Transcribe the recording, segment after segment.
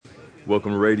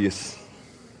Welcome to Radius.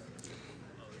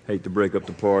 Hate to break up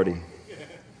the party.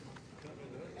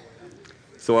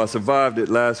 So I survived it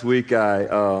last week.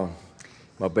 My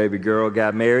baby girl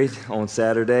got married on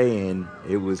Saturday, and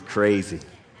it was crazy.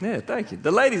 Yeah, thank you.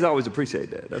 The ladies always appreciate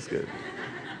that. That's good.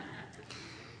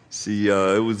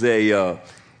 It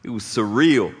was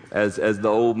surreal as the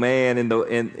old man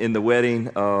in the wedding.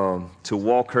 To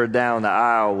walk her down the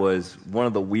aisle was one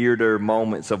of the weirder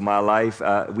moments of my life.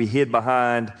 We hid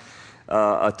behind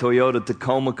a Toyota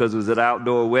Tacoma because it was an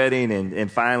outdoor wedding,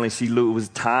 and finally it was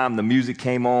time. The music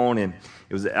came on, and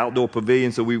it was an outdoor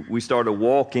pavilion, so we started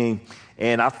walking,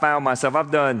 and I found myself, I've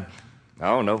done,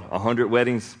 100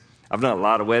 weddings. I've done a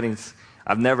lot of weddings.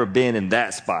 I've never been in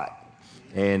that spot.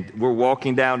 And we're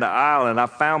walking down the aisle, and I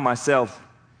found myself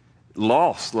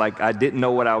lost, like I didn't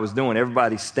know what I was doing.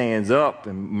 Everybody stands up,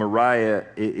 and Mariah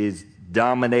is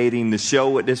dominating the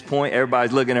show at this point.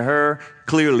 Everybody's looking at her.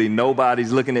 Clearly,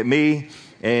 nobody's looking at me.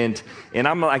 And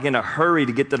I'm like in a hurry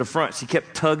to get to the front. She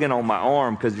kept tugging on my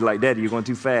arm because you're like, Daddy, you're going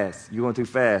too fast. You're going too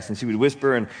fast. And she would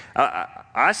whisper, and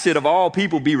I should, of all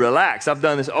people, be relaxed. I've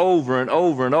done this over and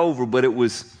over and over, but it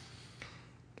was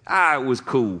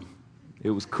cool. It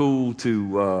was cool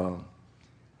to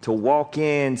walk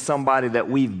in somebody that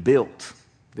we've built,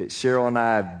 that Cheryl and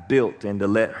I have built, and to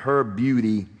let her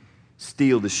beauty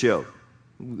steal the show.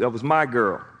 That was my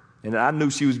girl. And I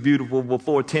knew she was beautiful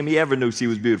before Timmy ever knew she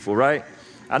was beautiful, right?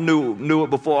 I knew it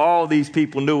before all these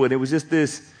people knew it. It was just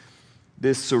this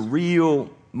surreal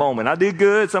moment. I did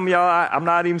good. Some of y'all, I'm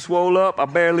not even swole up. I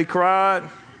barely cried.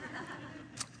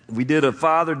 We did a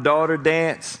father-daughter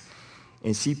dance,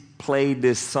 and she played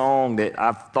this song that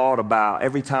I've thought about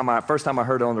every time. First time I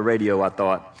heard it on the radio, I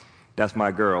thought, that's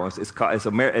my girl.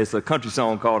 It's a country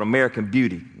song called American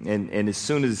Beauty. And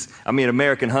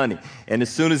American Honey. And as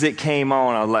soon as it came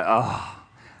on, I was like,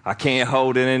 I can't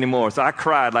hold it anymore. So I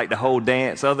cried like the whole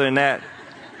dance. Other than that,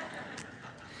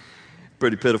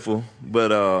 pretty pitiful.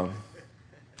 But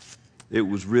it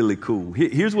was really cool.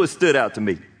 Here's what stood out to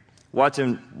me.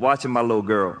 Watching my little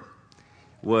girl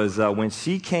was when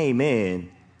she came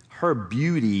in, her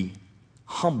beauty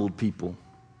humbled people.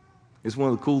 It's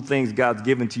one of the cool things God's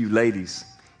given to you ladies.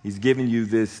 He's given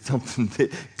you something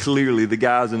that clearly the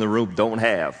guys in the room don't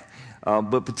have.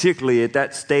 But particularly at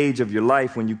that stage of your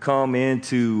life, when you come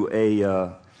into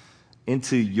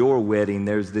your wedding,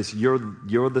 there's this, you're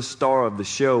the star of the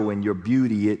show, and your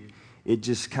beauty, it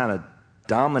just kind of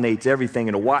dominates everything.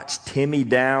 And to watch Timmy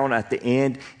down at the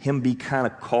end, him be kind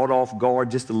of caught off guard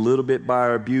just a little bit by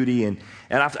her beauty. And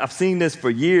I've seen this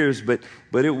for years, but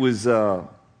it was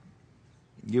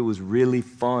really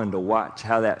fun to watch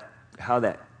how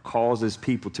that causes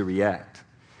people to react.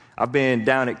 I've been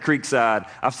down at Creekside.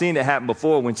 I've seen it happen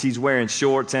before when she's wearing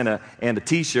shorts and a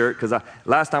T-shirt, because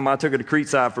last time I took her to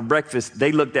Creekside for breakfast,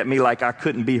 they looked at me like I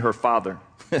couldn't be her father.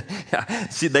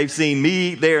 They've seen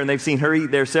me eat there, and they've seen her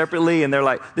eat there separately, and they're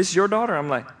like, this is your daughter? I'm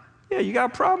like, yeah, you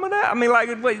got a problem with that? I mean,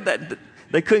 like, wait,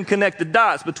 they couldn't connect the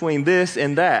dots between this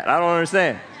and that. I don't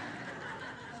understand.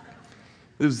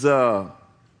 It was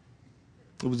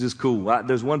just cool.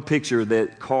 There's one picture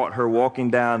that caught her walking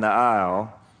down the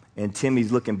aisle, and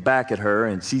Timmy's looking back at her,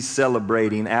 and she's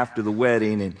celebrating after the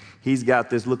wedding, and he's got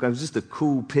this look. It was just a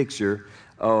cool picture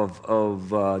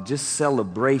of just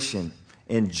celebration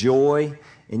and joy,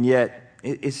 and yet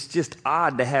it's just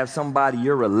odd to have somebody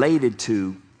you're related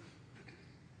to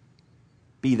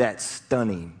be that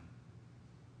stunning.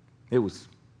 It was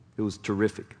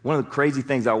terrific. One of the crazy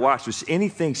things I watched was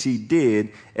anything she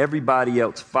did, everybody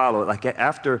else followed. Like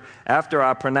after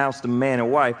I pronounced them man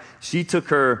and wife, she took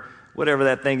her, whatever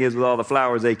that thing is with all the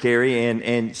flowers they carry,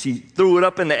 and she threw it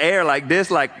up in the air like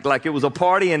this, like it was a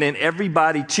party, and then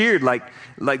everybody cheered like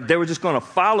they were just going to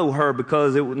follow her,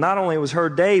 because not only was her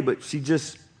day, but she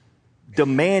just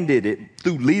demanded it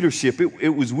through leadership. It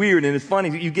was weird, and it's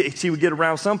funny. She would get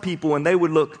around some people, and they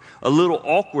would look a little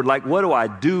awkward, like, what do I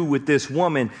do with this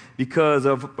woman because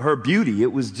of her beauty?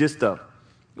 It was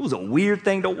a weird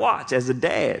thing to watch as a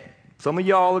dad. Some of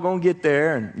y'all are going to get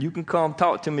there, and you can come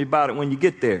talk to me about it when you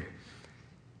get there.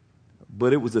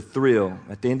 But it was a thrill.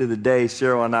 At the end of the day,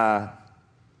 Cheryl and I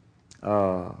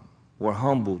were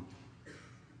humbled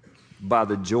by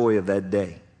the joy of that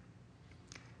day.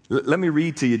 Let me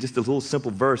read to you just a little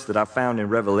simple verse that I found in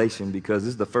Revelation, because this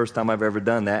is the first time I've ever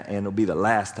done that, and it'll be the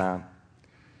last time.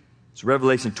 It's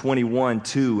Revelation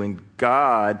 21:2, and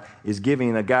God is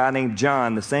giving a guy named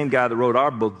John, the same guy that wrote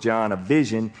our book, John, a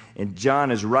vision, and John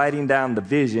is writing down the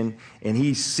vision, and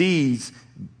he sees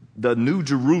the new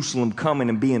Jerusalem coming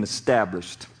and being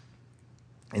established.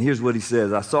 And here's what he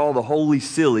says: I saw the holy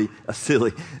city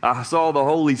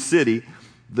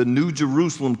the New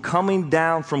Jerusalem coming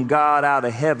down from God out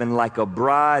of heaven like a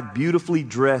bride beautifully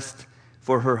dressed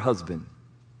for her husband.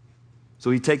 So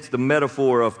he takes the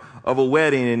metaphor of a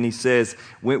wedding and he says,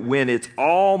 when it's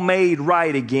all made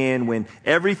right again, when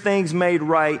everything's made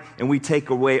right and we take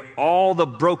away all the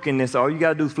brokenness, all you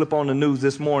got to do is flip on the news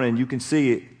this morning, you can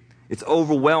see it. It's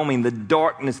overwhelming, the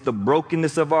darkness, the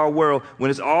brokenness of our world. When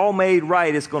it's all made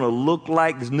right, it's going to look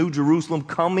like this New Jerusalem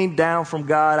coming down from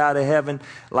God out of heaven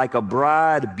like a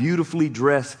bride beautifully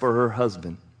dressed for her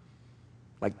husband.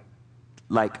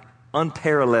 Like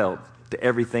unparalleled to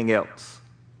everything else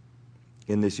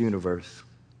in this universe.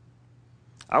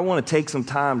 I want to take some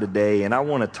time today and I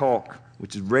want to talk,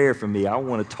 which is rare for me, I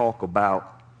want to talk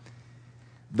about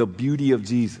the beauty of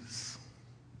Jesus.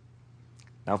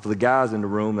 Now, for the guys in the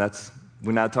room,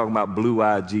 we're not talking about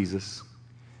blue-eyed Jesus.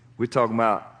 We're talking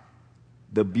about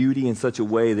the beauty in such a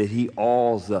way that he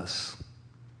awes us,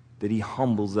 that he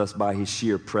humbles us by his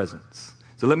sheer presence.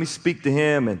 So let me speak to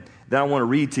him, and then I want to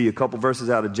read to you a couple verses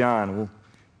out of John, and we'll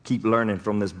keep learning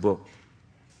from this book.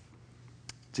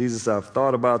 Jesus, I've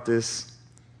thought about this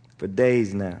for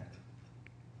days now.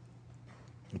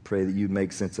 I pray that you'd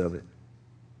make sense of it.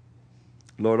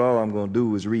 Lord, all I'm going to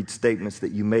do is read statements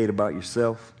that you made about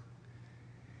yourself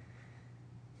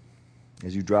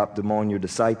as you dropped them on your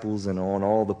disciples and on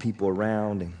all the people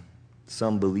around, and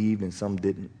some believed and some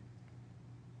didn't.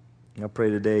 And I pray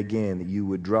today again that you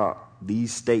would drop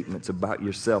these statements about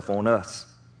yourself on us.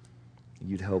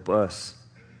 You'd help us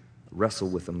wrestle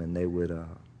with them, and they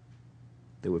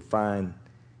would find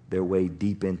their way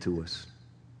deep into us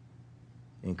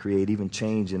and create even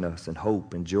change in us and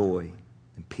hope and joy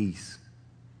and peace.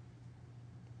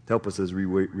 Help us as we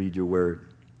read your word.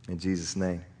 In Jesus'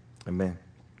 name, amen.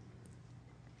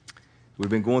 We've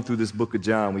been going through this book of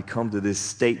John. We come to this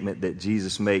statement that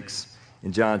Jesus makes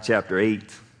in John chapter 8.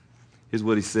 Here's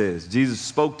what he says. Jesus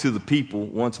spoke to the people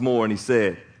once more, and he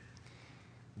said,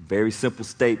 very simple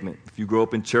statement. If you grew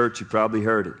up in church, you probably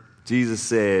heard it. Jesus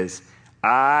says,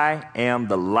 I am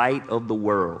the light of the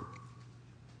world.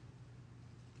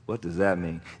 What does that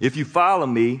mean? If you follow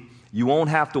me, you won't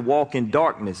have to walk in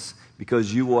darkness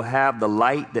because you will have the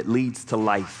light that leads to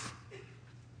life.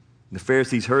 The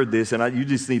Pharisees heard this, and you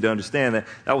just need to understand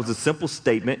that was a simple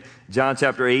statement. John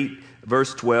chapter 8,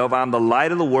 verse 12, I'm the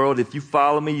light of the world. If you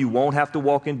follow me, you won't have to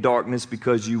walk in darkness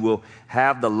because you will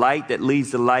have the light that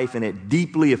leads to life, and it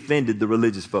deeply offended the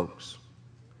religious folks.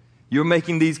 You're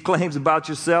making these claims about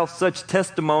yourself. Such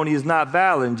testimony is not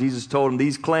valid. And Jesus told them,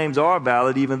 these claims are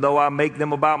valid even though I make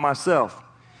them about myself.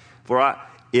 For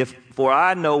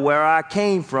I know where I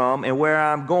came from and where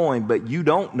I'm going, but you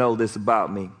don't know this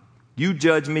about me. You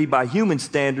judge me by human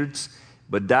standards,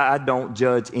 but I don't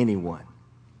judge anyone.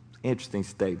 Interesting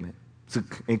statement. It's an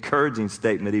encouraging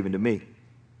statement even to me.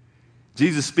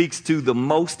 Jesus speaks to the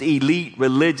most elite,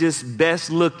 religious,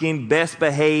 best-looking,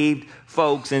 best-behaved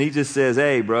folks, and he just says,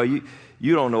 hey, bro, you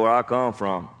don't know where I come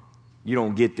from. You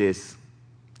don't get this.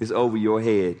 It's over your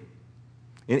head.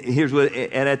 And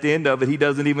at the end of it, he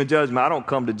doesn't even judge me. I don't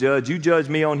come to judge. You judge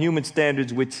me on human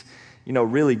standards, which,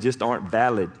 really just aren't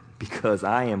valid because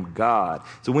I am God.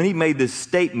 So when he made this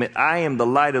statement, I am the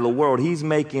light of the world, he's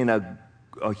making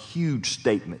a huge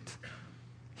statement.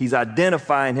 He's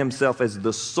identifying himself as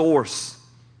the source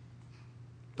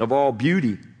of all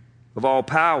beauty, of all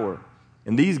power.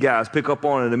 And these guys pick up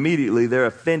on it immediately. They're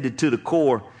offended to the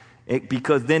core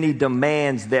because then he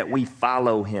demands that we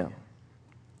follow him.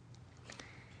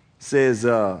 He says,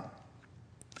 I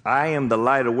am the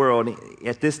light of the world.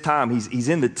 At this time, he's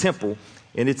in the temple,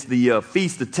 and it's the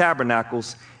Feast of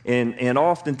Tabernacles. And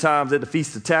oftentimes at the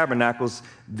Feast of Tabernacles,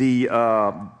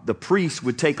 the priests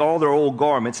would take all their old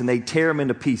garments and they'd tear them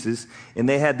into pieces, and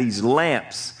they had these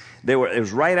lamps. It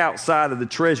was right outside of the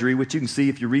treasury, which you can see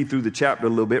if you read through the chapter a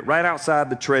little bit. Right outside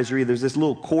the treasury, there's this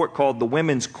little court called the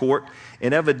Women's Court,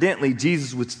 and evidently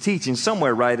Jesus was teaching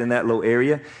somewhere right in that little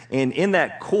area. And in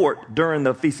that court, during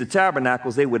the Feast of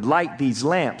Tabernacles, they would light these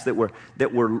lamps that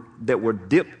were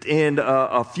dipped in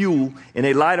a fuel, and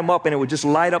they light them up, and it would just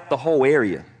light up the whole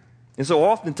area. And so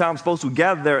oftentimes folks would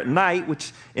gather there at night,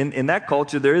 which in that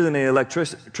culture there isn't any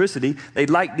electricity. They'd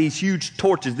light these huge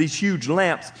torches, these huge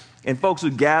lamps, and folks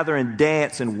would gather and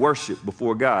dance and worship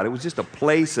before God. It was just a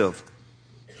place of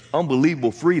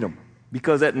unbelievable freedom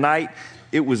because at night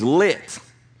it was lit,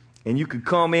 and you could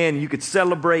come in and you could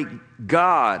celebrate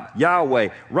God, Yahweh,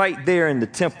 right there in the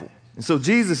temple. And so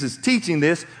Jesus is teaching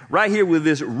this right here with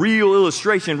this real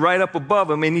illustration right up above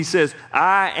him, and he says,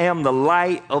 I am the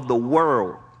light of the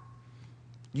world.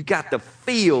 You got to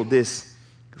feel this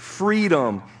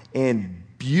freedom and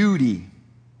beauty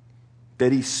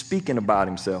that he's speaking about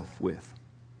himself with.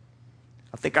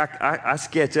 I think I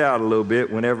sketch out a little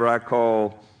bit whenever I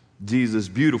call Jesus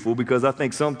beautiful, because I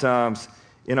think sometimes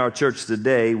in our church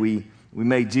today we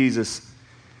make Jesus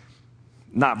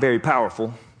not very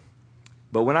powerful.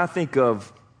 But when I think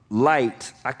of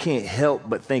light, I can't help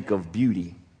but think of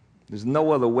beauty. There's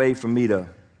no other way for me to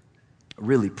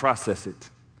really process it.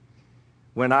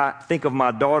 When I think of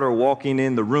my daughter walking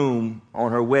in the room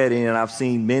on her wedding, and I've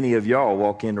seen many of y'all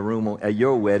walk in the room at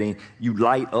your wedding, you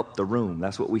light up the room.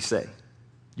 That's what we say.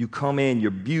 You come in,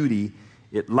 your beauty,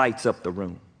 it lights up the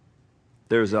room.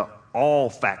 There's an awe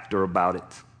factor about it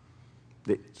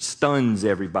that stuns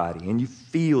everybody. And you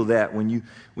feel that when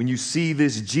you see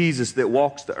this Jesus that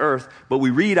walks the earth. But we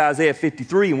read Isaiah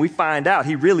 53 and we find out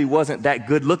he really wasn't that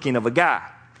good looking of a guy.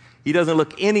 He doesn't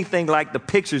look anything like the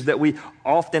pictures that we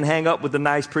often hang up with the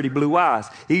nice, pretty blue eyes.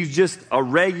 He's just a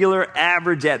regular,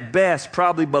 average at best,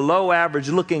 probably below average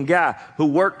looking guy who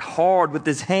worked hard with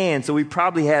his hands, so he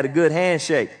probably had a good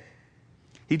handshake.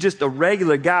 He's just a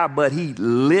regular guy, but he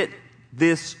lit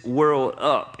this world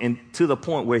up, and to the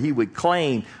point where he would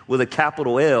claim with a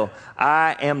capital L,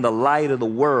 I am the light of the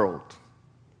world.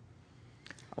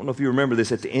 I don't know if you remember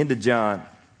this at the end of John.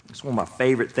 It's one of my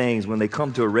favorite things when they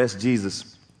come to arrest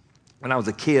Jesus. When I was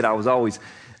a kid, I was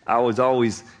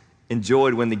always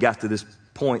enjoyed when they got to this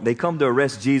point. They come to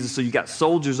arrest Jesus, so you got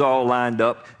soldiers all lined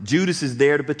up. Judas is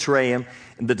there to betray him,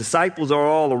 and the disciples are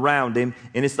all around him.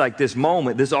 And it's like this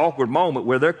moment, this awkward moment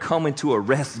where they're coming to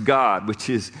arrest God, which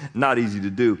is not easy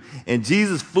to do. And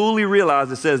Jesus fully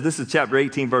realized, it says, this is chapter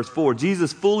 18, verse 4,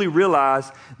 Jesus fully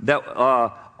realized that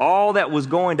all that was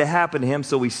going to happen to him,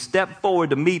 so he stepped forward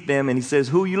to meet them, and he says,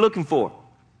 who are you looking for?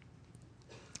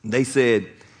 They said,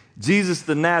 Jesus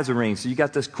the Nazarene. So you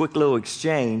got this quick little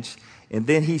exchange. And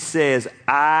then he says,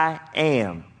 I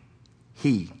am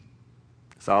he.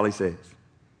 That's all he says.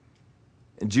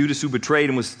 And Judas, who betrayed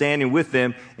him, was standing with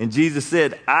them. And Jesus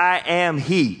said, I am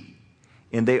he.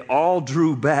 And they all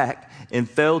drew back and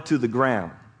fell to the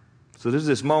ground. So there's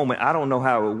this moment. I don't know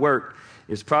how it worked.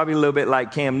 It's probably a little bit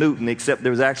like Cam Newton, except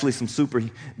there was actually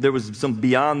there was some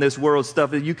beyond this world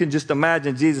stuff that you can just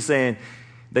imagine Jesus saying,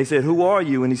 they said, who are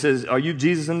you? And he says, are you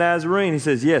Jesus the Nazarene? He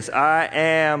says, yes, I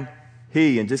am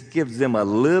he. And just gives them a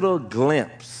little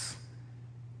glimpse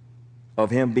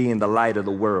of him being the light of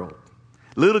the world.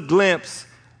 Little glimpse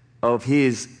of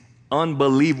his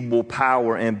unbelievable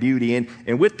power and beauty.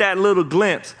 And with that little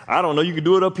glimpse, I don't know, you can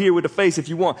do it up here with the face if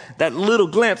you want. That little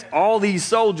glimpse, all these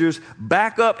soldiers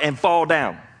back up and fall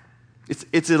down.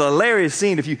 It's a hilarious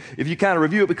scene if you kind of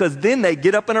review it, because then they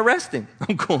get up and arrest him.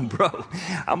 I'm going, bro,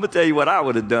 I'm going to tell you what I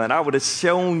would have done. I would have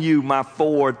shown you my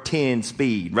 410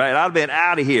 speed, right? I'd have been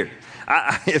out of here.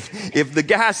 If the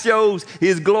guy shows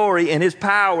his glory and his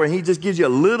power and he just gives you a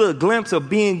little glimpse of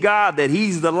being God, that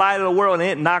he's the light of the world, and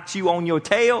it knocks you on your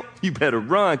tail, you better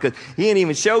run, because he ain't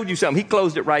even showed you something. He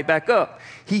closed it right back up.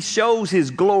 He shows his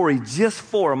glory just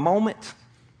for a moment,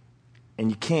 and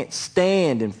you can't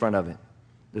stand in front of it.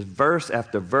 There's verse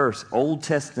after verse, Old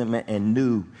Testament and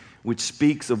New, which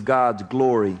speaks of God's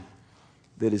glory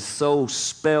that is so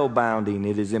spellbinding.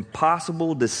 It is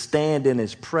impossible to stand in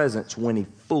his presence when he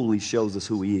fully shows us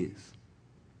who he is.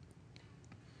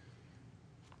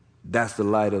 That's the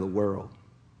light of the world.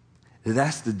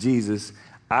 That's the Jesus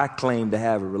I claim to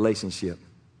have a relationship.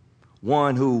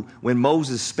 One who, when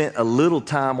Moses spent a little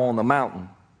time on the mountain,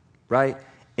 right,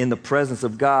 in the presence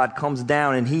of God, comes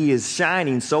down and he is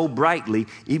shining so brightly,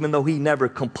 even though he never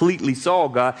completely saw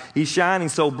God, he's shining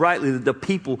so brightly that the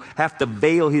people have to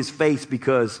veil his face,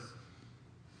 because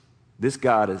this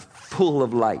God is full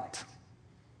of light.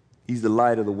 He's the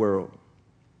light of the world.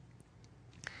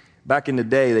 Back in the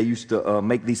day, they used to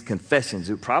make these confessions.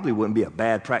 It probably wouldn't be a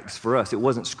bad practice for us. It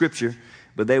wasn't scripture,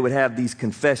 but they would have these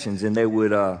confessions, and they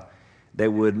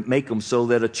would make them so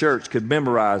that a church could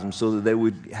memorize them, so that they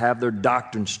would have their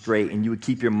doctrine straight, and you would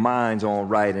keep your minds on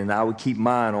right, and I would keep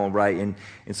mine on right. And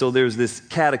so there's this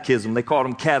catechism. They call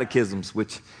them catechisms,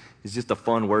 which is just a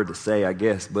fun word to say, I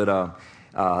guess. But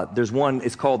there's one,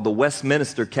 it's called the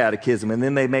Westminster Catechism, and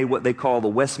then they made what they call the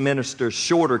Westminster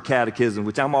Shorter Catechism,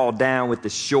 which I'm all down with the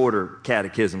shorter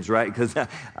catechisms, right? Because I'm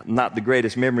not the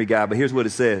greatest memory guy, but here's what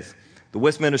it says. The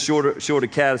Westminster Shorter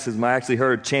Catechism, I actually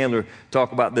heard Chandler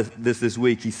talk about this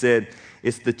week. He said,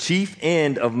 it's the chief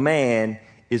end of man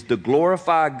is to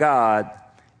glorify God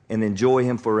and enjoy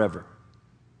him forever.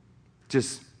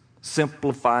 Just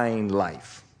simplifying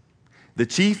life. The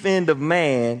chief end of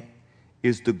man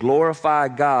is to glorify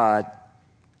God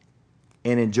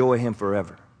and enjoy him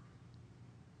forever.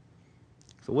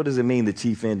 So what does it mean, the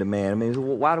chief end of man? I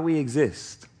mean, why do we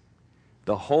exist?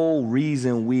 The whole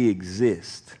reason we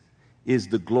exist is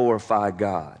to glorify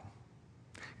God.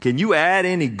 Can you add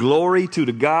any glory to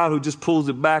the God who just pulls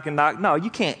it back and knock? No, you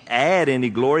can't add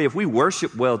any glory. If we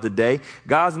worship well today,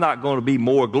 God's not going to be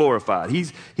more glorified.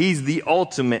 He's the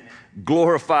ultimate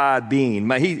glorified being.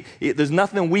 There's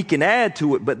nothing we can add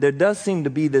to it, but there does seem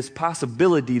to be this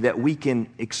possibility that we can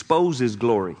expose his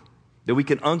glory, that we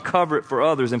can uncover it for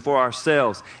others and for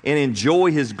ourselves and enjoy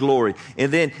his glory.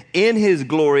 And then in his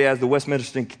glory, as the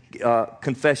Westminster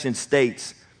Confession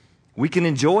states, we can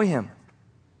enjoy him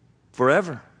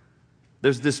forever.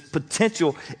 There's this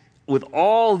potential with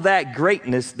all that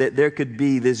greatness that there could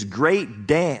be this great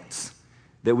dance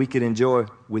that we could enjoy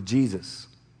with Jesus,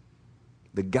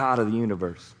 the God of the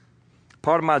universe.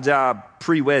 Part of my job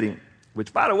pre-wedding,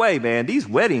 which, by the way, man, these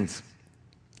weddings,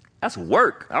 that's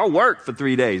work. I'll work for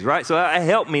 3 days, right? So it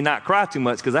helped me not cry too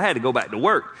much because I had to go back to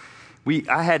work.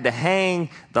 I had to hang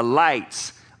the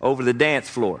lights over the dance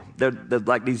floor. They're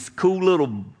like these cool little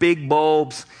big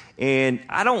bulbs. And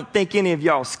I don't think any of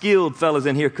y'all skilled fellas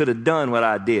in here could have done what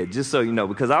I did, just so you know,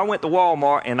 because I went to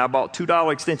Walmart and I bought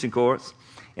 $2 extension cords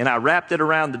and I wrapped it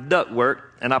around the ductwork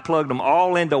and I plugged them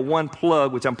all into one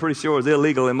plug, which I'm pretty sure is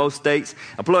illegal in most states.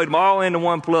 I plugged them all into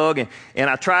one plug and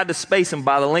I tried to space them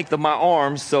by the length of my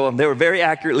arms, so they were very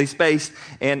accurately spaced.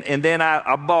 And then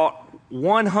I bought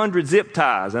 100 zip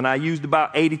ties and I used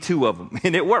about 82 of them,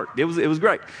 and it worked. It was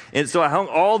great. And so I hung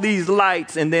all these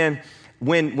lights, and then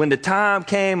when the time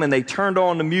came and they turned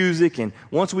on the music, and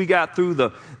once we got through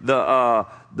the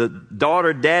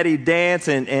daughter-daddy dance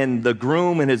and the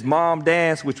groom and his mom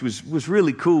dance, which was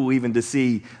really cool even to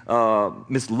see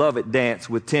Miss Lovett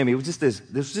dance with Timmy. It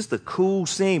was just a cool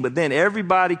scene. But then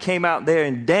everybody came out there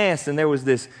and danced, and there was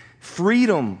this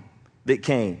freedom that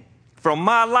came from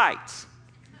my lights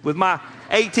with my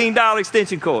 $18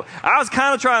 extension cord. I was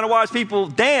kind of trying to watch people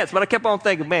dance, but I kept on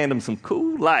thinking, man, them some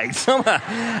cool lights. Does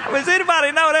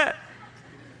anybody know that?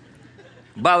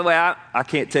 By the way, I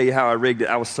can't tell you how I rigged it.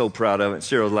 I was so proud of it.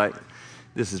 Cheryl was like,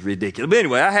 this is ridiculous. But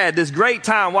anyway, I had this great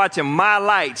time watching my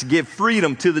lights give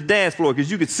freedom to the dance floor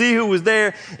because you could see who was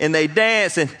there and they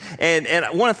danced.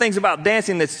 And one of the things about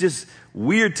dancing that's just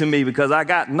weird to me, because I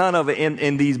got none of it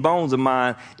in these bones of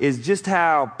mine, is just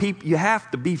how you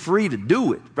have to be free to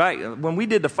do it, right? When we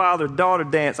did the father-daughter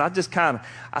dance, I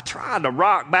tried to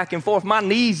rock back and forth. My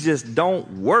knees just don't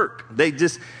work.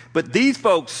 But these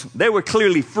folks, they were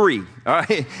clearly free, all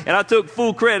right? And I took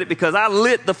full credit because I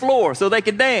lit the floor so they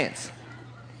could dance.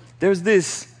 There's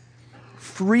this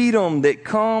freedom that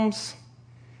comes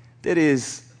that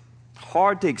is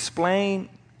hard to explain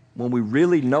when we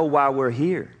really know why we're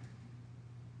here.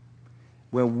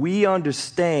 When we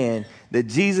understand that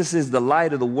Jesus is the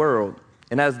light of the world,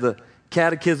 and as the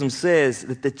Catechism says,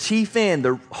 that the chief end,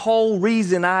 the whole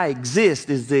reason I exist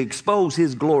is to expose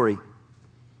his glory.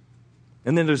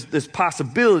 And then there's this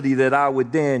possibility that I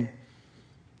would then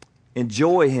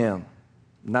enjoy him,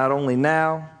 not only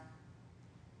now,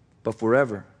 but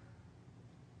forever.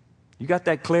 You got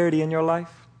that clarity in your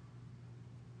life?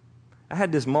 I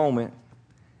had this moment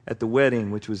at the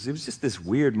wedding, it was just this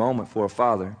weird moment for a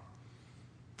father.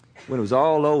 When it was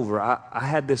all over, I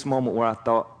had this moment where I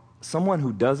thought, someone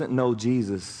who doesn't know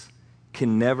Jesus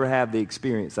can never have the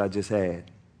experience I just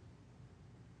had.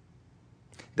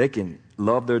 They can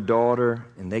love their daughter,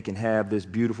 and they can have this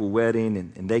beautiful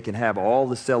wedding, and they can have all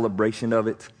the celebration of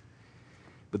it,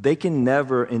 but they can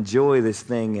never enjoy this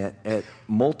thing at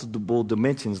multiple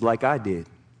dimensions like I did.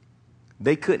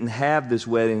 They couldn't have this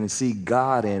wedding and see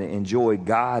God in it, enjoy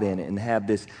God in it, and have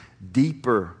this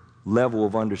deeper level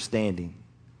of understanding.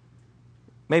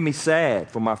 Made me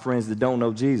sad for my friends that don't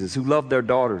know Jesus, who love their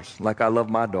daughters like I love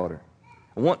my daughter.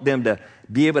 I want them to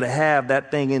be able to have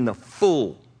that thing in the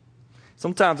full.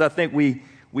 Sometimes I think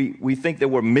we think that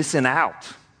we're missing out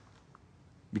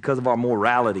because of our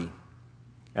morality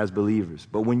as believers.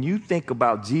 But when you think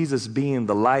about Jesus being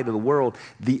the light of the world,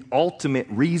 the ultimate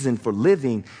reason for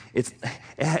living,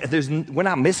 we're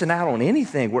not missing out on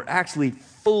anything. We're actually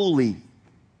fully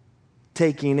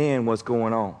taking in what's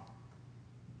going on.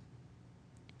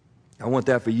 I want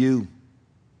that for you.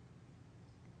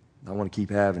 I want to keep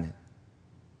having it.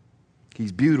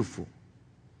 He's beautiful.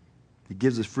 He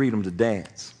gives us freedom to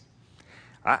dance.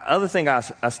 Other thing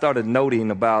I started noting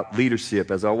about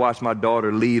leadership as I watched my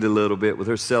daughter lead a little bit with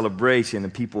her celebration,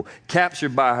 and people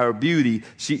captured by her beauty,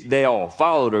 they all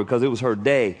followed her because it was her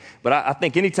day. But I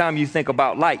think anytime you think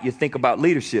about light, you think about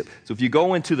leadership. So if you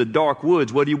go into the dark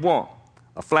woods, what do you want?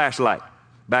 A flashlight.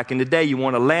 Back in the day, you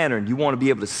want a lantern. You want to be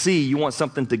able to see. You want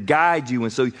something to guide you.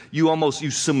 And so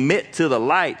you submit to the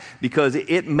light because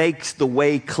it makes the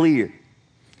way clear.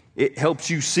 It helps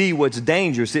you see what's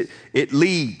dangerous. It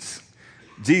leads.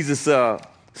 Jesus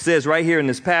says right here in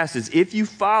this passage, if you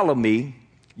follow me,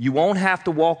 You won't have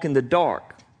to walk in the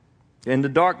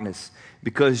darkness,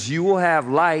 because you will have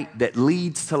light that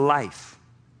leads to life.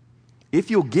 If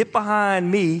you'll get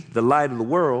behind me, the light of the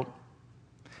world,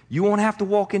 you won't have to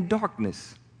walk in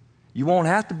darkness. You won't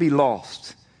have to be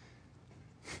lost.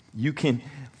 You can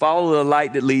follow the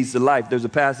light that leads to life. There's a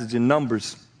passage in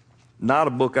Numbers, not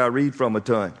a book I read from a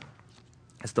ton.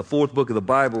 It's the 4th book of the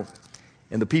Bible,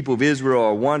 and the people of Israel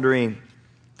are wondering,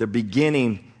 they're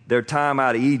beginning their time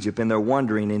out of Egypt, and they're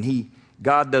wondering, and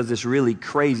God does this really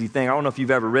crazy thing. I don't know if you've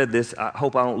ever read this. I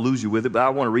hope I don't lose you with it, but I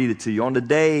want to read it to you. On the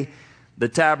day the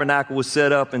tabernacle was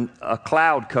set up, and a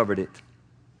cloud covered it.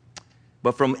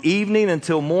 But from evening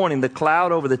until morning, the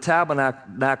cloud over the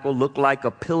tabernacle looked like a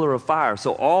pillar of fire.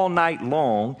 So all night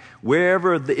long,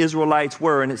 wherever the Israelites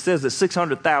were, and it says that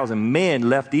 600,000 men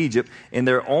left Egypt, and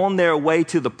they're on their way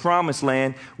to the promised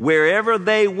land. Wherever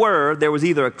they were, there was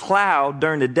either a cloud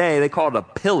during the day. They called it a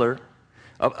pillar,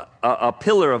 a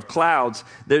pillar of clouds.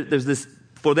 There's this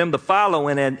for them to follow,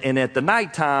 and at the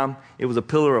nighttime, it was a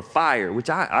pillar of fire, which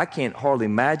I can't hardly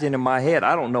imagine in my head.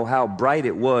 I don't know how bright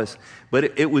it was,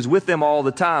 but it was with them all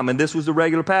the time, and this was the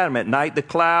regular pattern. At night, the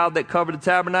cloud that covered the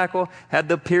tabernacle had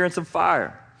the appearance of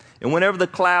fire. And whenever the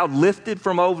cloud lifted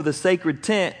from over the sacred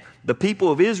tent, the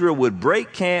people of Israel would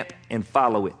break camp and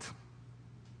follow it.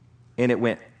 And it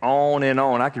went on and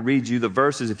on. I could read you the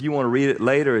verses. If you want to read it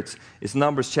later, it's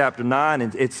Numbers chapter 9,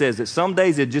 and it says that some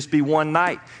days it'd just be one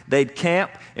night. They'd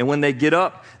camp, and when they'd get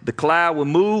up, the cloud would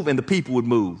move and the people would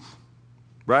move,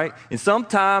 right? And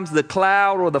sometimes the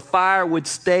cloud or the fire would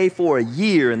stay for a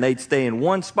year, and they'd stay in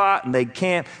one spot and they'd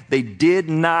camp. They did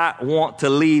not want to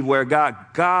leave where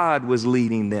God was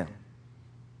leading them.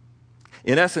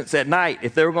 In essence, at night,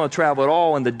 if they were going to travel at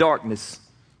all in the darkness,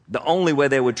 the only way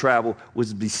they would travel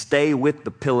was to stay with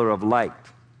the pillar of light,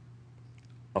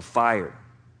 of fire.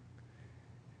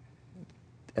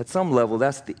 At some level,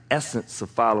 that's the essence of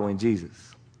following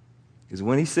Jesus. Because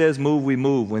when he says move, we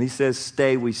move. When he says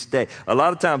stay, we stay. A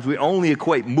lot of times we only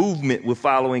equate movement with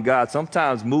following God.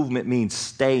 Sometimes movement means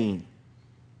staying.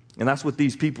 And that's what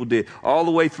these people did. All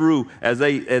the way through, as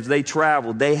they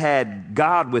traveled, they had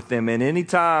God with them. And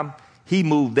anytime he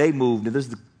moved, they moved. And there's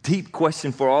the deep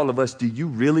question for all of us: do you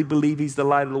really believe he's the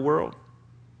light of the world?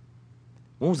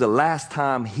 When was the last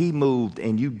time he moved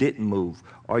and you didn't move?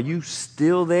 Are you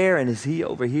still there, and is he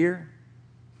over here?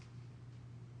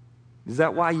 Is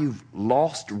that why you've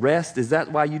lost rest? Is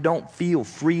that why you don't feel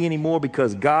free anymore,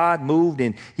 because God moved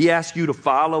and he asked you to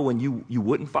follow and you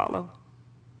wouldn't follow?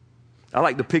 I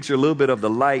like to picture a little bit of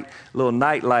the light, little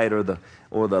night light, or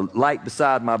the light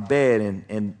beside my bed,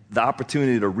 and the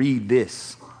opportunity to read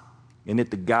this and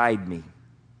it to guide me,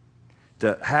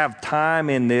 to have time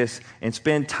in this and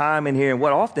spend time in here. And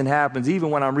what often happens,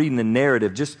 even when I'm reading the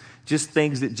narrative, just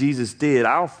things that Jesus did,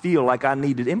 I'll feel like I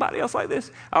need to. Anybody else like this?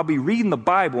 I'll be reading the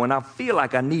Bible and I feel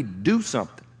like I need to do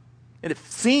something. And it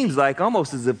seems like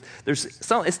almost as if there's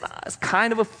some, it's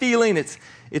kind of a feeling.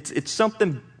 It's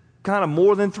something kind of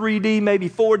more than 3D, maybe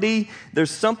 4D.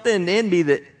 There's something in me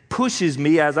that pushes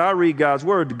me as I read God's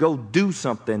word to go do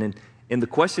something. And the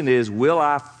question is, will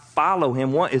I follow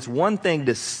him? It's one thing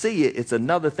to see it. It's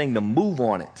another thing to move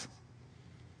on it.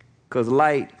 Because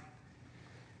light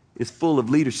is full of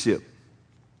leadership.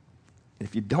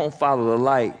 If you don't follow the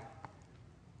light,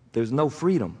 there's no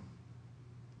freedom.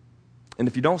 And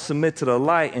if you don't submit to the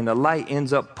light, and the light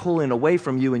ends up pulling away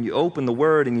from you, and you open the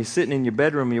word and you're sitting in your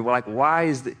bedroom and you're like, why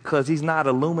is it? Because he's not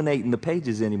illuminating the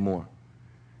pages anymore.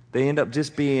 They end up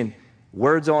just being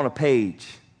words on a page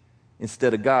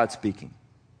instead of God speaking.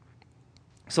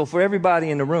 So for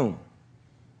everybody in the room,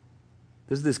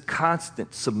 there's this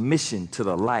constant submission to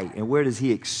the light. And where does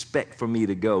he expect for me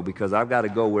to go? Because I've got to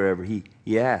go wherever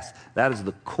he asks. That is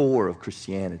the core of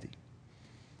Christianity.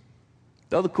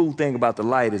 The other cool thing about the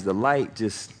light is the light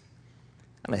just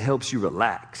kind of helps you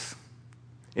relax.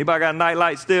 Anybody got a night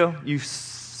light still? You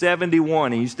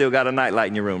 71 and you still got a night light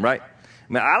in your room, right?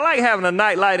 I mean, I like having a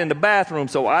night light in the bathroom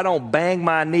so I don't bang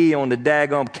my knee on the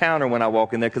daggum counter when I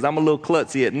walk in there, because I'm a little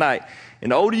klutzy at night.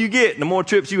 And the older you get, the more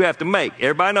trips you have to make.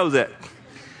 Everybody knows that.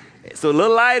 So a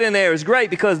little light in there is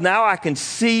great, because now I can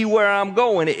see where I'm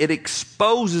going. It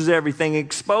exposes everything. It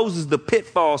exposes the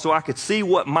pitfall so I can see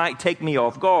what might take me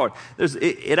off guard.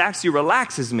 It actually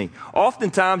relaxes me.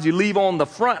 Oftentimes you leave on the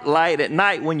front light at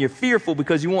night when you're fearful,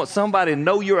 because you want somebody to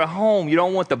know you're at home. You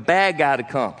don't want the bad guy to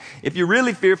come. If you're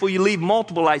really fearful, you leave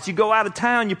multiple lights. You go out of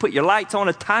town, you put your lights on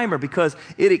a timer, because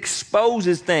it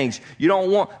exposes things.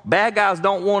 Bad guys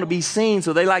don't want to be seen,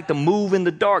 so they like to move in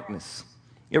the darkness.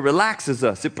 It relaxes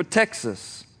us. It protects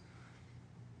us.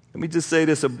 Let me just say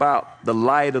this about the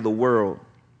light of the world.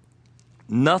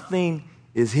 Nothing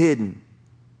is hidden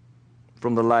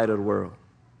from the light of the world.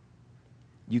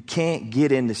 You can't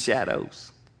get in the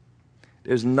shadows.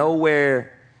 There's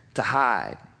nowhere to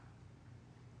hide.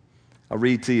 I'll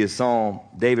read to you a psalm.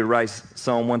 David writes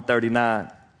Psalm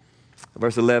 139,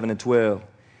 verse 11 and 12.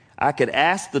 I could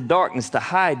ask the darkness to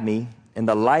hide me and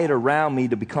the light around me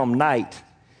to become night,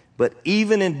 but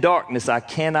even in darkness I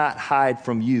cannot hide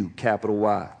from you, capital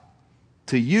Y.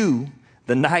 To you,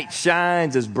 the night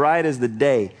shines as bright as the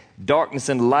day. Darkness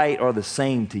and light are the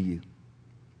same to you.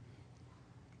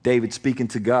 David speaking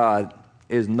to God,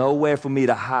 there's nowhere for me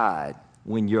to hide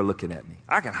when you're looking at me.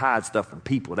 I can hide stuff from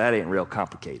people. That ain't real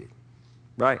complicated,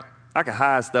 right? I can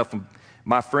hide stuff from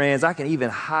my friends. I can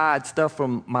even hide stuff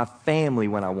from my family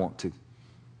when I want to,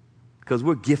 because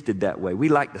we're gifted that way. We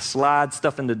like to slide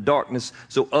stuff into darkness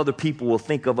so other people will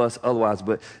think of us otherwise.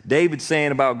 But David's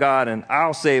saying about God, and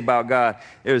I'll say about God,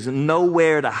 there's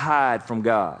nowhere to hide from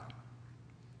God.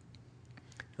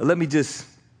 Now, let me just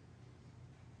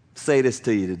say this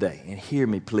to you today, and hear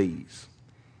me, please.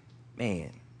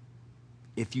 Man,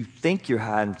 if you think you're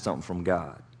hiding something from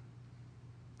God,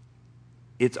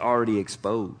 it's already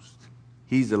exposed.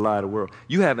 He's the light of the world.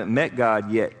 You haven't met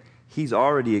God yet. He's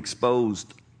already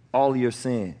exposed all of your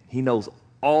sin. He knows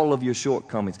all of your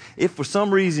shortcomings. If for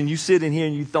some reason you sit in here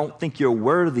and you don't think you're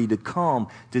worthy to come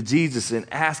to Jesus and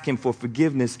ask him for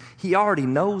forgiveness, he already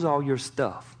knows all your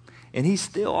stuff. And he's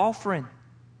still offering.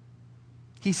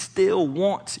 He still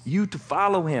wants you to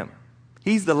follow him.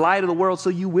 He's the light of the world,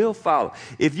 so you will follow.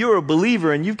 If you're a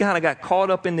believer and you've kind of got caught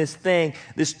up in this thing,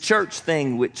 this church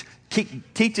thing, which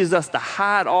teaches us to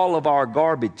hide all of our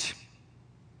garbage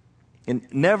and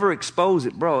never expose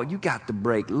it, bro, you got to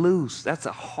break loose. That's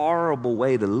a horrible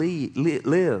way to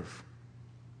live.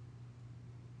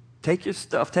 Take your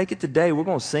stuff. Take it today. We're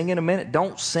going to sing in a minute.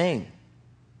 Don't sing.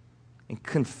 And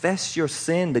confess your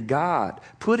sin to God.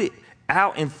 Put it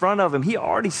out in front of him. He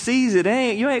already sees it.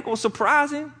 You ain't going to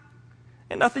surprise him.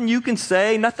 And nothing you can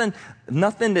say, nothing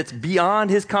that's beyond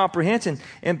his comprehension.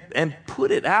 And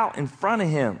put it out in front of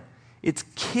him. It's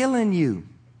killing you.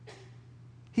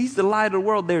 He's the light of the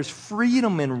world. There's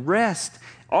freedom and rest.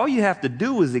 All you have to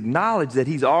do is acknowledge that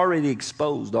he's already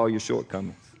exposed all your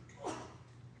shortcomings.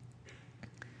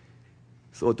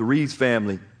 So at the Reeves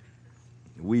family,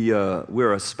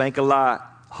 we're a spank a lot,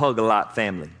 hug a lot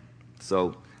family.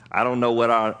 So I don't know what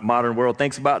our modern world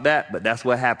thinks about that, but that's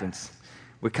what happens.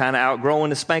 We're kind of outgrowing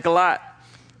the spank a lot.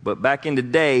 But back in the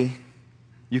day,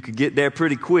 you could get there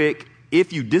pretty quick.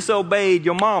 If you disobeyed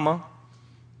your mama,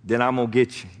 then I'm going to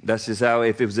get you. That's just how,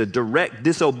 if it was a direct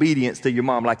disobedience to your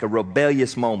mom, like a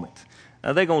rebellious moment.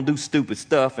 Now, they're going to do stupid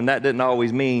stuff, and that doesn't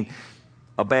always mean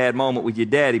a bad moment with your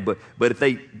daddy. But if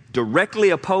they directly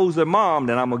oppose their mom,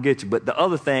 then I'm going to get you. But the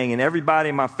other thing, and everybody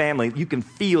in my family, you can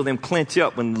feel them clench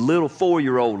up when the little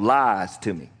 4-year-old lies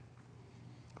to me.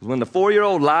 Because when the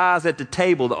 4-year-old lies at the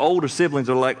table, the older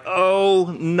siblings are like,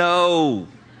 oh, no.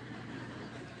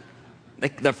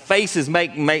 Their faces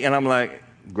make, and I'm like,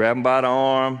 grab them by the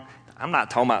arm. I'm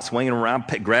not talking about swinging around.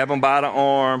 Grab them by the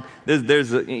arm. There's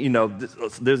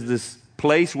this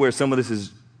place where some of this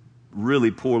is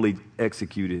really poorly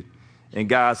executed. And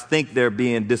guys think they're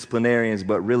being disciplinarians,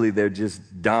 but really they're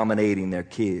just dominating their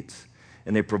kids.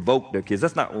 And they provoke their kids.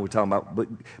 That's not what we're talking about.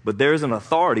 But there's an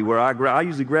authority where I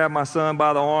usually grab my son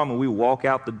by the arm and we walk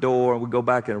out the door and we go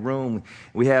back in the room. And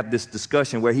we have this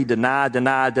discussion where he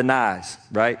denies,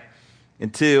 right?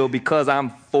 Until, because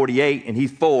I'm 48 and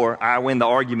he's 4, I win the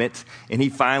argument and he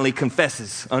finally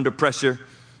confesses under pressure.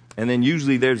 And then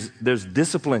usually there's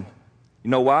discipline.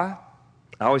 You know why?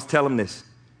 I always tell him this.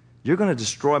 You're going to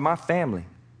destroy my family.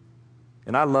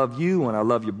 And I love you, and I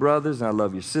love your brothers, and I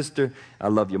love your sister, I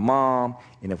love your mom.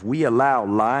 And if we allow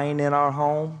lying in our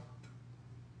home,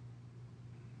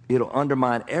 it'll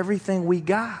undermine everything we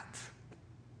got.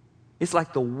 It's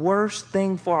like the worst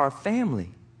thing for our family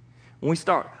when we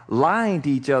start lying to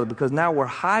each other, because now we're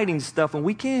hiding stuff and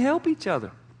we can't help each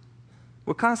other.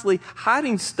 We're constantly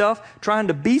hiding stuff, trying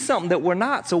to be something that we're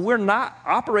not. So we're not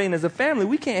operating as a family.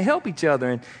 We can't help each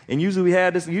other. And usually we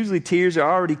have this, usually tears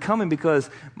are already coming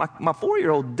because my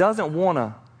 4-year-old doesn't want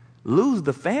to lose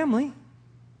the family.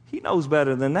 He knows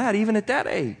better than that, even at that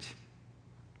age.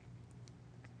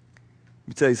 Let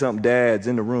me tell you something, dads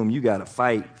in the room, you got to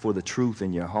fight for the truth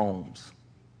in your homes.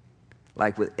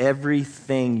 Like with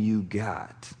everything you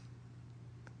got,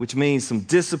 which means some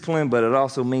discipline, but it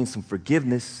also means some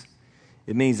forgiveness.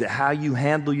 It means that how you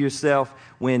handle yourself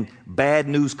when bad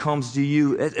news comes to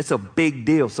you, it's a big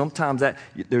deal. Sometimes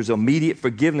there's immediate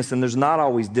forgiveness and there's not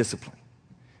always discipline.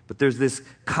 But there's this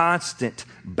constant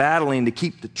battling to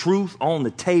keep the truth on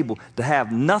the table, to have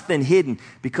nothing hidden,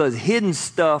 because hidden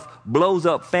stuff blows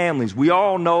up families. We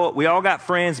all know it. We all got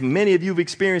friends. Many of you have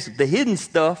experienced it. The hidden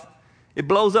stuff, it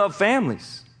blows up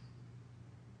families.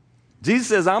 Jesus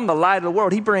says, I'm the light of the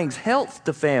world. He brings health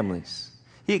to families.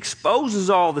 He exposes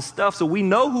all the stuff so we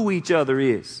know who each other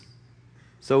is,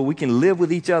 so we can live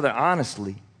with each other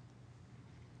honestly.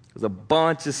 There's a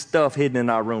bunch of stuff hidden in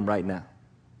our room right now.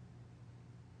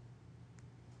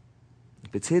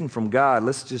 If it's hidden from God,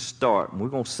 let's just start. We're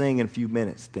going to sing in a few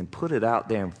minutes. Then put it out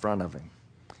there in front of him.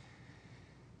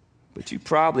 But you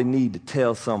probably need to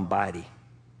tell somebody.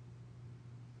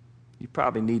 You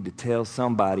probably need to tell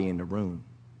somebody in the room.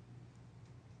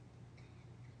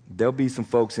 There'll be some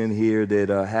folks in here that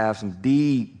have some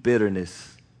deep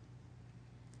bitterness,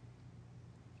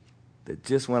 that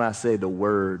just when I say the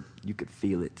word, you could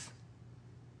feel it.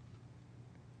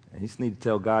 And you just need to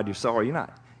tell God you're sorry.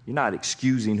 You're not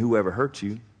excusing whoever hurt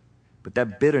you, but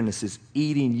that bitterness is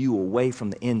eating you away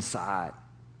from the inside.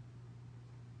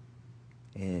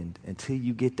 And until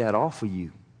you get that off of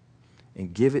you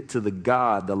and give it to the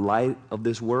God, the light of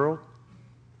this world,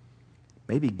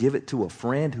 maybe give it to a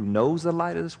friend who knows the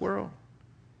light of this world,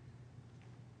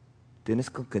 then it's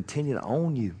going to continue to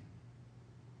own you.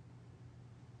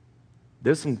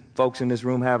 There's some folks in this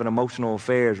room having emotional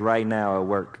affairs right now at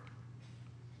work.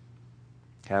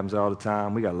 Happens all the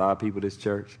time. We got a lot of people at this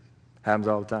church. Happens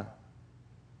all the time.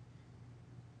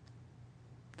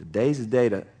 Today's the day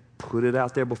to put it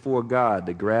out there before God,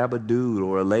 to grab a dude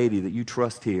or a lady that you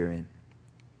trust here and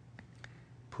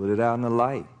put it out in the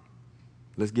light.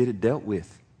 Let's get it dealt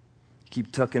with.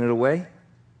 Keep tucking it away,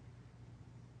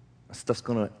 that stuff's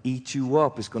going to eat you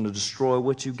up. It's going to destroy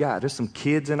what you got. There's some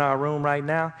kids in our room right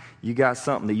now. You got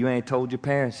something that you ain't told your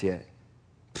parents yet.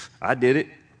 I did it.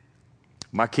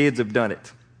 My kids have done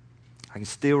it. I can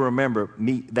still remember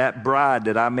that bride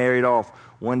that I married off.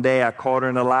 One day I caught her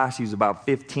in a lie. She was about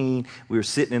 15. We were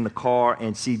sitting in the car,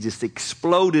 and she just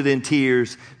exploded in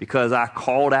tears because I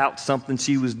called out something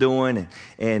she was doing.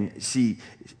 And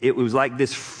it was like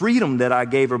this freedom that I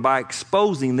gave her by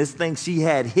exposing this thing she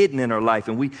had hidden in her life.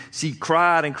 And she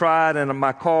cried and cried in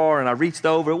my car, and I reached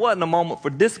over. It wasn't a moment for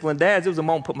discipline, Dads. It was a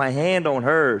moment to put my hand on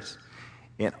hers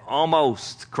and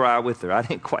almost cry with her. I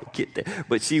didn't quite get there.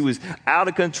 But she was out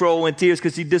of control in tears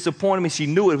because she disappointed me. She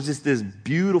knew it was just this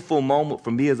beautiful moment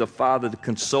for me as a father to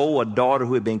console a daughter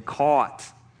who had been caught.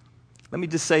 Let me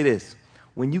just say this.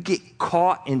 When you get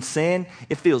caught in sin,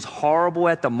 it feels horrible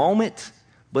at the moment,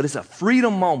 but it's a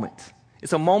freedom moment.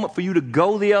 It's a moment for you to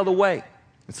go the other way.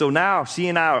 And so now she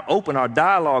and I are open, our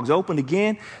dialogue's open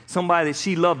again. Somebody that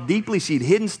she loved deeply, she'd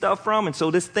hidden stuff from, and so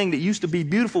this thing that used to be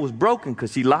beautiful was broken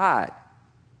because she lied.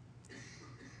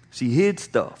 She hid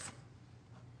stuff.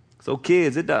 So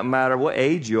kids, it doesn't matter what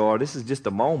age you are. This is just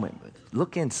a moment. But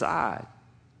look inside.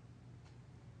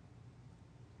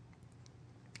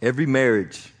 Every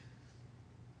marriage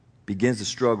begins to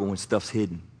struggle when stuff's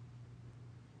hidden.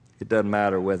 It doesn't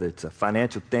matter whether it's a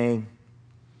financial thing,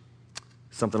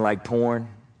 something like porn.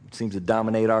 It seems to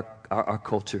dominate our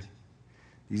culture.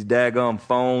 These daggone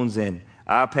phones and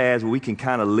iPads where we can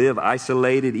kind of live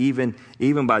isolated,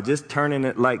 even by just turning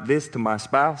it like this to my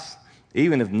spouse,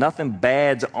 even if nothing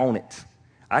bad's on it.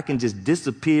 I can just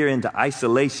disappear into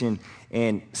isolation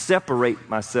and separate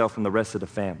myself from the rest of the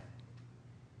family.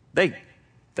 They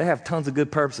have tons of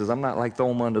good purposes. I'm not like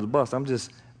throwing them under the bus. I'm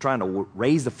just trying to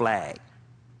raise the flag.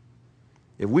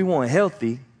 If we want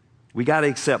healthy, we got to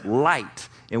accept light,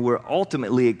 and we're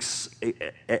ultimately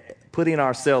putting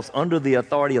ourselves under the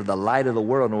authority of the light of the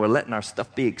world, and we're letting our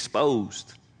stuff be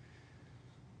exposed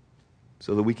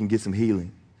so that we can get some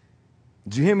healing.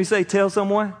 Did you hear me say tell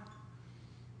someone?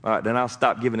 All right, then I'll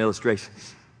stop giving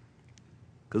illustrations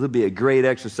because it'll be a great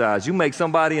exercise. You make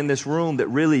somebody in this room that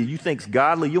really you think's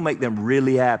godly, you'll make them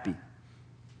really happy,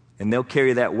 and they'll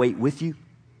carry that weight with you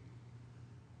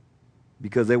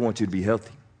because they want you to be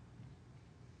healthy.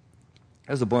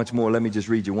 There's a bunch more. Let me just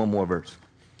read you one more verse.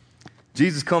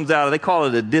 Jesus comes out, they call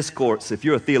it a discourse. If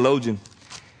you're a theologian,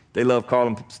 they love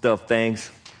calling stuff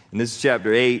things. And this is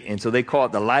chapter 8, and so they call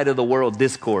it the light of the world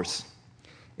discourse.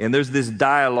 And there's this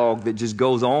dialogue that just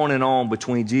goes on and on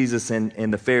between Jesus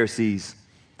and the Pharisees,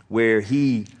 where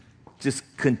he just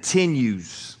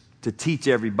continues to teach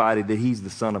everybody that he's the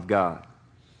Son of God.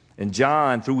 And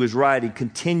John, through his writing,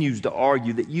 continues to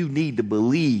argue that you need to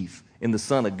believe in the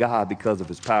Son of God because of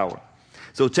his power.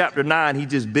 So chapter 9, he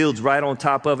just builds right on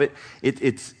top of it.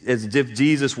 It's as if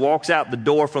Jesus walks out the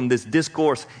door from this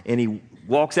discourse, and he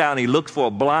walks out and he looks for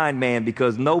a blind man,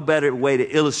 because no better way to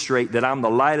illustrate that I'm the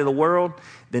light of the world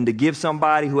than to give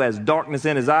somebody who has darkness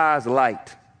in his eyes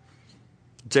light.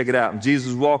 Check it out. Jesus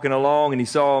was walking along and he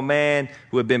saw a man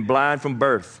who had been blind from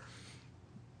birth.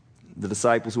 The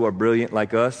disciples, who are brilliant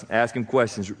like us, ask him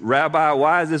questions. Rabbi,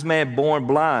 why is this man born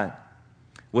blind?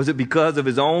 Was it because of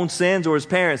his own sins or his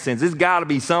parents' sins? It's got to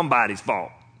be somebody's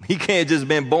fault. He can't just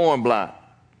been born blind.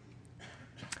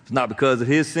 It's not because of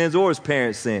his sins or his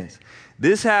parents' sins.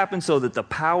 This happened so that the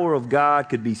power of God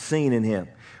could be seen in him.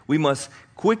 We must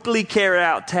quickly carry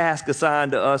out tasks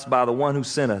assigned to us by the one who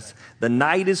sent us. The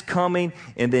night is coming,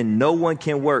 and then no one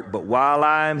can work. But while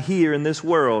I am here in this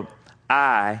world,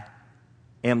 I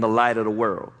am the light of the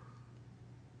world.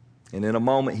 And in a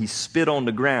moment, he spit on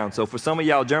the ground. So for some of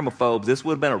y'all germaphobes, this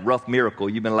would have been a rough miracle.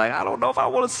 You've been like, I don't know if I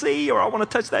want to see or I want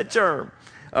to touch that germ.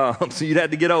 So you'd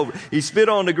have to get over it. He spit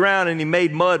on the ground and he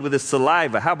made mud with his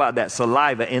saliva. How about that?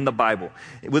 Saliva in the Bible.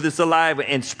 With his saliva,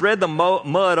 and spread the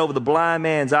mud over the blind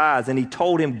man's eyes. And he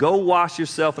told him, go wash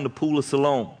yourself in the pool of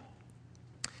Siloam.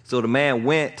 So the man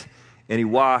went and he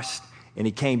washed and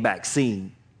he came back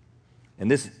seeing. And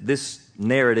this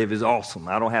narrative is awesome.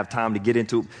 I don't have time to get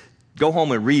into it. Go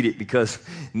home and read it, because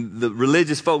the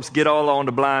religious folks get all on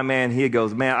the blind man. He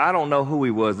goes, man, I don't know who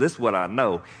he was. This is what I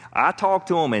know. I talked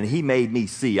to him and he made me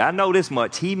see. I know this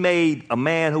much. He made a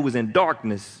man who was in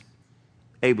darkness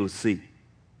able to see.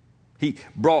 He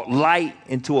brought light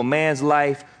into a man's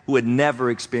life who had never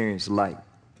experienced light.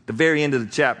 The very end of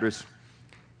the chapter is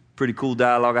pretty cool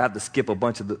dialogue. I have to skip a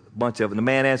bunch of it. The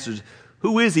man answers,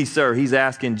 who is he, sir? He's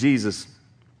asking Jesus.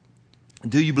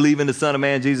 Do you believe in the Son of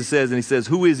Man? Jesus says, and he says,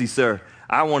 who is he, sir?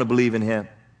 I want to believe in him.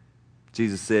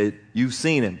 Jesus said, you've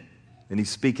seen him, and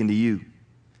he's speaking to you.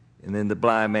 And then the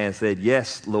blind man said,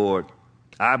 yes, Lord,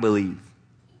 I believe.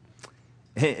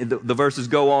 And the verses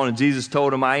go on, and Jesus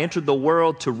told him, I entered the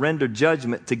world to render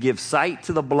judgment, to give sight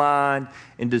to the blind,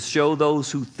 and to show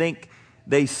those who think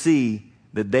they see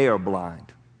that they are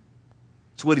blind.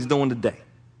 That's what he's doing today.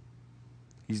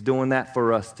 He's doing that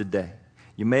for us today.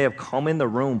 You may have come in the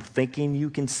room thinking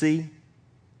you can see,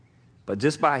 but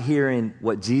just by hearing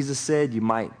what Jesus said, you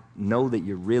might know that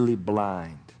you're really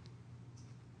blind.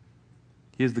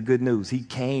 Here's the good news. He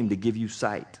came to give you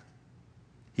sight.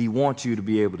 He wants you to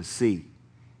be able to see.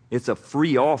 It's a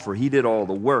free offer. He did all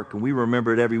the work, and we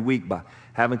remember it every week by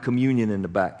having communion in the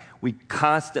back. We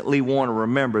constantly want to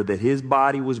remember that his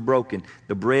body was broken,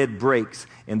 the bread breaks,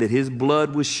 and that his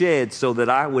blood was shed so that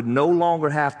I would no longer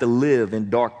have to live in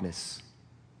darkness,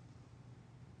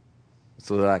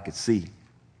 so that I could see.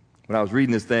 When I was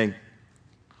reading this thing,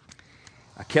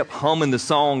 I kept humming the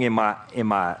song in my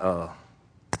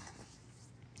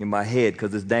head,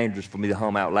 because it's dangerous for me to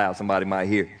hum out loud. Somebody might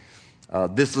hear.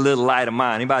 This little light of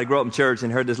mine. Anybody grew up in church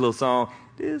and heard this little song?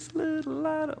 This little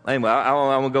light of... Anyway,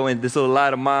 I'm going to go in. This little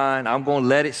light of mine, I'm going to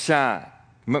let it shine.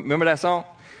 Remember that song?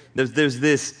 There's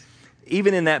this,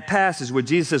 even in that passage where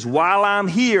Jesus says, while I'm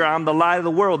here, I'm the light of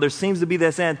the world. There seems to be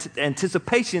this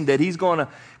anticipation that he's going to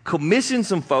commission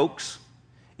some folks,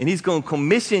 and he's going to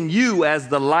commission you as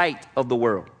the light of the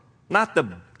world. Not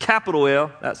the capital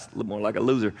L, that's a little more like a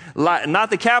loser. Light,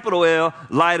 not the capital L,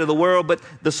 light of the world, but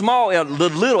the small L, the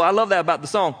little. I love that about the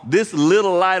song. This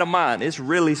little light of mine. It's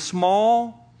really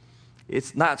small.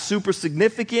 It's not super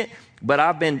significant, but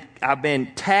I've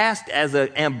been tasked as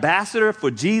an ambassador for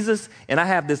Jesus, and I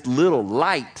have this little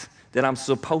light that I'm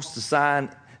supposed to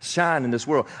shine in this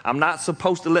world. I'm not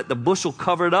supposed to let the bushel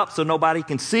cover it up so nobody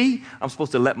can see. I'm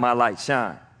supposed to let my light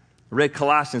shine. I read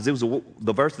Colossians. It was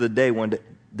the verse of the day one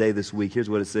day this week. Here's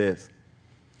what it says.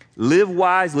 Live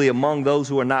wisely among those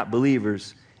who are not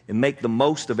believers and make the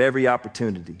most of every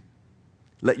opportunity.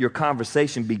 Let your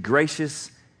conversation be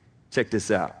gracious, check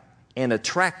this out, and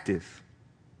attractive,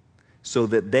 so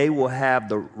that they will have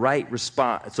the right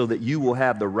response, so that you will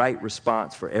have the right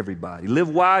response for everybody. Live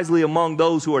wisely among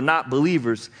those who are not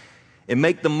believers and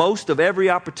make the most of every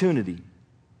opportunity.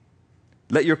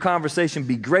 Let your conversation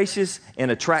be gracious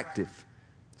and attractive,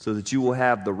 so that you will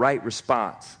have the right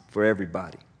response for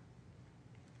everybody.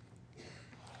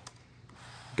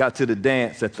 Got to the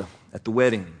dance at the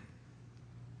wedding.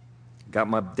 Got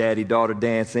my daddy-daughter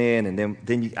dance in, and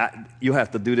then you'll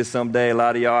have to do this someday. A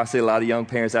lot of y'all, I see a lot of young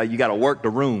parents out, you got to work the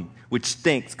room, which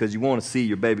stinks because you want to see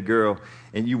your baby girl.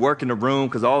 And you work in the room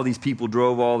because all these people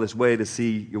drove all this way to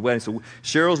see your wedding. So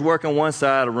Cheryl's working one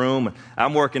side of the room, and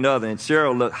I'm working the other. And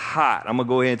Cheryl looked hot. I'm going to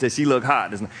go ahead and say she looked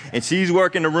hot. And she's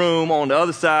working the room on the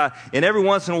other side. And every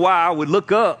once in a while, I would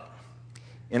look up,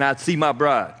 and I'd see my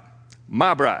bride.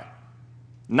 My bride.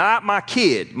 Not my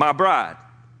kid, my bride.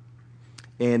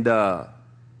 And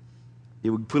it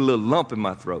would put a little lump in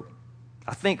my throat.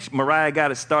 I think Mariah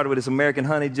got it started with this American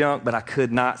Honey junk, but I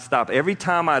could not stop. Every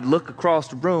time I'd look across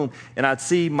the room and I'd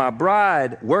see my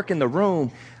bride work in the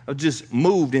room, I just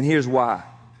moved, and here's why.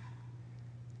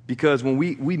 Because when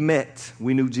we met,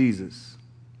 we knew Jesus.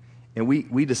 And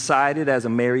we decided as a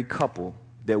married couple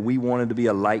that we wanted to be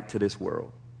a light to this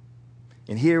world.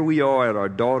 And here we are at our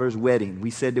daughter's wedding. We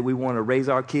said that we want to raise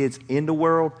our kids in the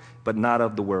world, but not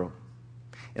of the world.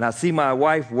 And I see my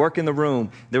wife work in the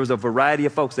room. There was a variety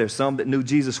of folks there, some that knew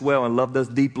Jesus well and loved us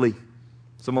deeply.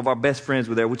 Some of our best friends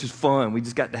were there, which is fun. We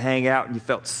just got to hang out, and you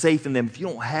felt safe in them. If you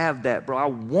don't have that, bro, I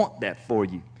want that for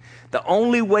you. The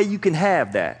only way you can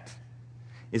have that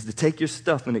is to take your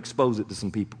stuff and expose it to some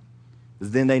people,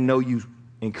 because then they know you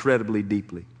incredibly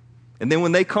deeply. And then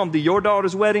when they come to your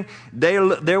daughter's wedding,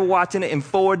 they're watching it in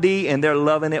 4D, and they're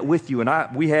loving it with you.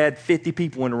 And we had 50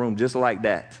 people in the room just like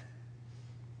that.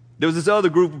 There was this other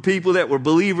group of people that were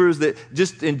believers that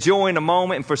just enjoying the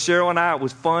moment. And for Cheryl and I, it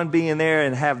was fun being there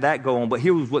and have that go on. But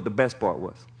here was what the best part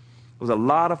was. There was a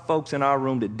lot of folks in our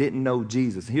room that didn't know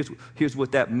Jesus. Here's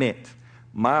what that meant.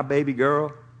 My baby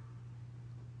girl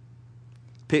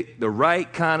picked the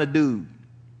right kind of dude.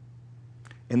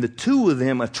 And the two of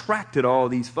them attracted all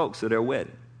these folks to their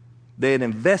wedding. They had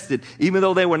invested, even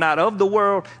though they were not of the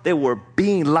world, they were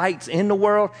being lights in the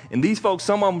world. And these folks,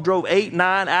 some of them drove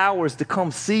 8-9 hours to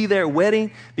come see their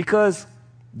wedding because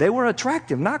they were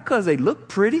attractive, not because they looked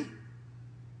pretty,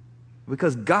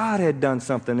 because God had done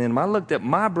something in them. I looked at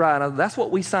my bride, and that's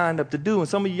what we signed up to do. And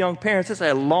some of you young parents, it's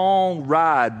a long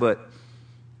ride, but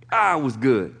it was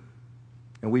good.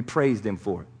 And we praised him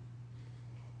for it.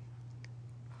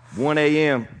 1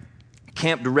 a.m.,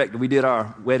 camp director, we did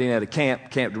our wedding at a camp.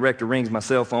 Camp director rings my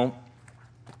cell phone.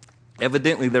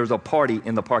 Evidently, there was a party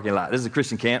in the parking lot. This is a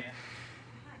Christian camp.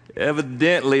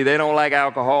 Evidently, they don't like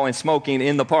alcohol and smoking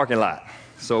in the parking lot.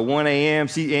 So 1 a.m.,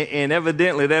 and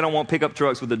evidently, they don't want pickup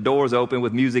trucks with the doors open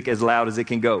with music as loud as it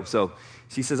can go. So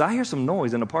she says, I hear some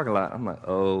noise in the parking lot. I'm like,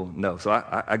 oh, no. So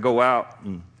I go out,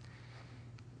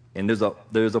 and there's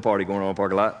a party going on in the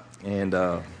parking lot.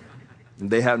 And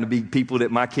they happen to be people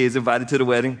that my kids invited to the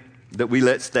wedding that we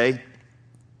let stay.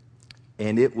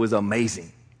 And it was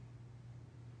amazing.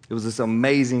 It was this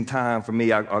amazing time for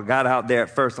me. I got out there at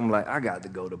first. I'm like, I got to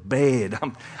go to bed.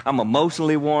 I'm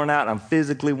emotionally worn out. I'm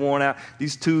physically worn out.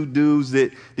 These two dudes,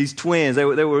 these twins, they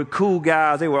were cool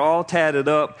guys. They were all tatted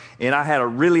up. And I had a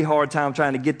really hard time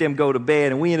trying to get them to go to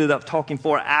bed. And we ended up talking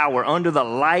for an hour under the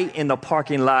light in the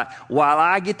parking lot while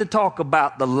I get to talk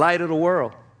about the light of the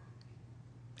world.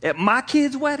 At my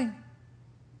kid's wedding.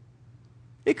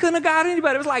 It couldn't have got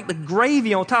anybody. It was like the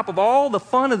gravy on top of all the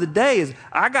fun of the day. Is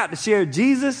I got to share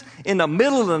Jesus in the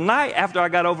middle of the night after I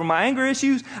got over my anger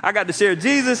issues. I got to share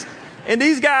Jesus. And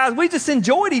these guys, we just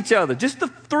enjoyed each other. Just the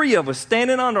three of us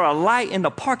standing under a light in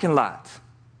the parking lot.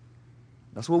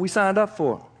 That's what we signed up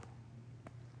for.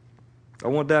 I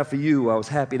want that for you. I was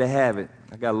happy to have it.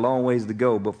 I got a long ways to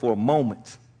go, but for a moment,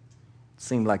 it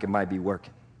seemed like it might be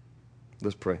working.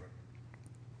 Let's pray.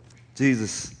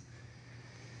 Jesus,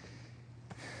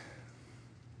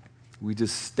 we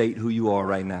just state who you are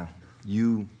right now.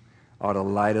 You are the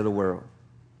light of the world.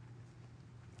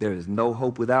 There is no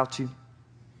hope without you.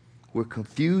 We're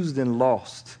confused and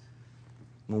lost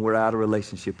when we're out of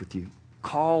relationship with you.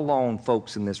 Call on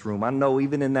folks in this room. I know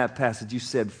even in that passage you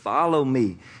said, follow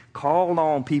me. Call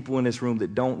on people in this room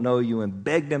that don't know you and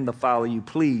beg them to follow you,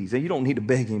 please. And you don't need to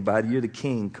beg anybody. You're the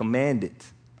king. Command it.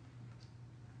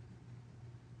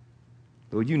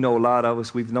 Lord, you know a lot of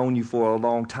us. We've known you for a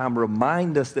long time.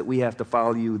 Remind us that we have to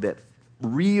follow you, that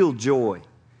real joy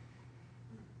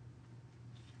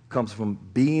comes from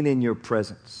being in your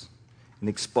presence and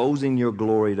exposing your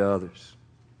glory to others.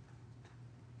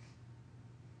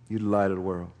 You're the light of the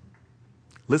world.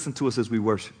 Listen to us as we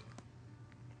worship.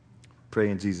 Pray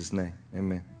in Jesus' name.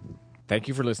 Amen. Thank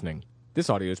you for listening. This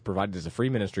audio is provided as a free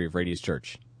ministry of Radius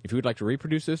Church. If you would like to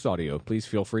reproduce this audio, please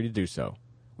feel free to do so.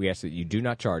 We ask that you do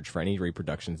not charge for any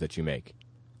reproductions that you make.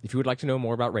 If you would like to know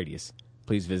more about Radius,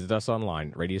 please visit us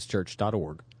online at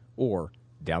radiuschurch.org or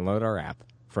download our app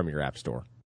from your app store.